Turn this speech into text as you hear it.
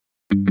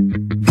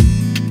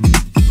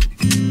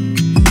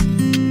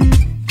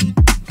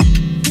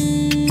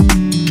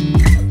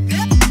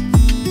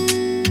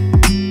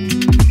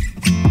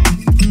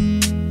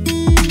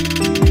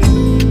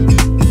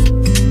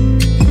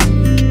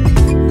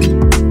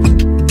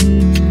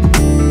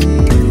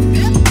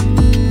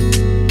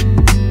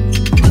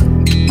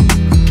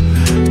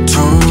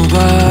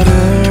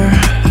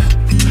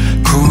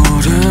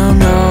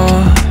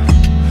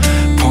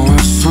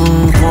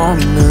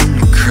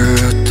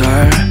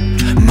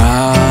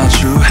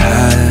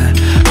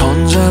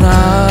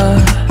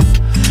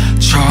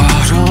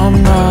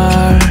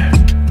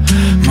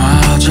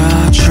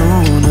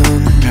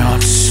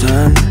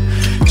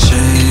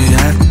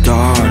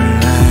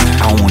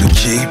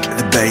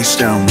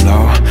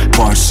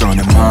벌써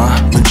내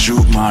맘은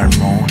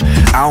주말몬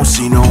I don't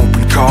see no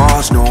open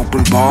cars, no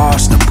open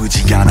bars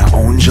나쁘지 않아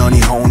온전히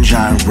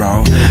혼자인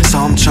road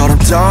섬처럼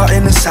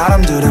떠있는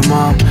사람들의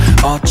맘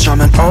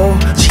어쩌면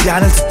오지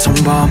않을 듯한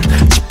밤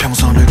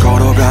지평선을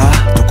걸어가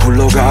또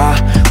굴러가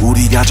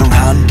우리가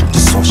정한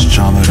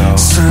소시점으로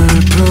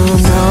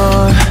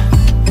슬프면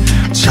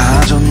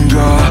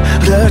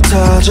자전거를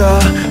타자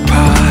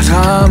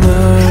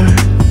바람을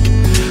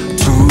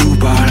두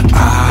발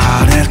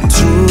아래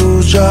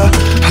두자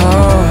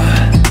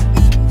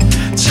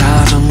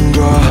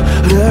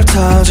자전거를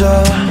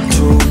타자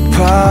두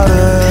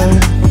팔을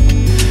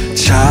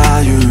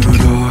자유로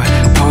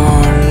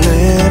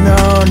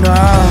벌리며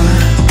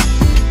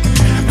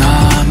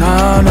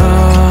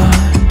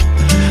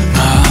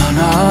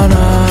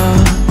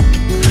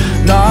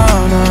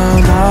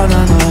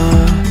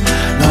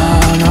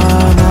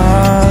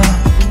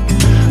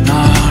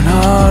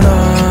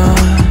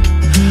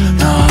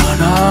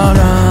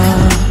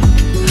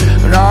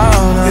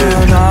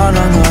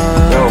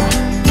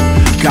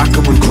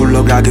가끔은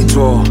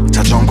굴러가게도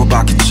자전거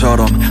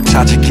바퀴처럼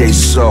자직해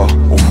있어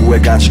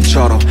오후의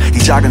간식처럼 이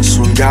작은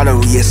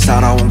순간을 위해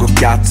살아온 것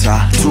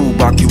같아 두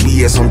바퀴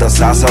위에 선다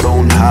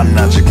사사로운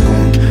한낮의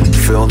꿈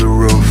Feel the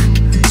roof,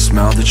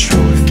 smell the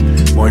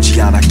truth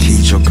멀지 않아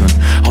기적은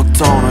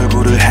어떤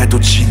얼굴을 해도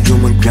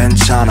지금은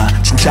괜찮아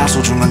진짜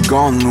소중한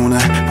건 눈에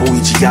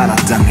보이지 않아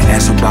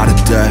땅에서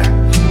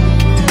바르들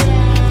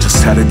저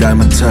새를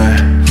닮은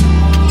들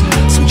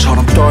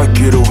숨처럼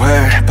떠있기로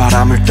해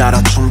바람을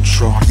따라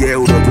춤춰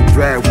울어도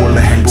돼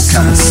원래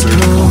행복한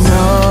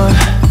슬프면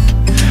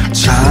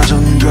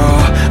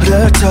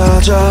자전거를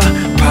타자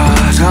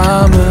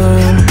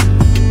바람을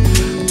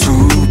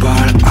두 발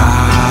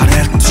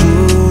아래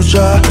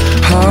두자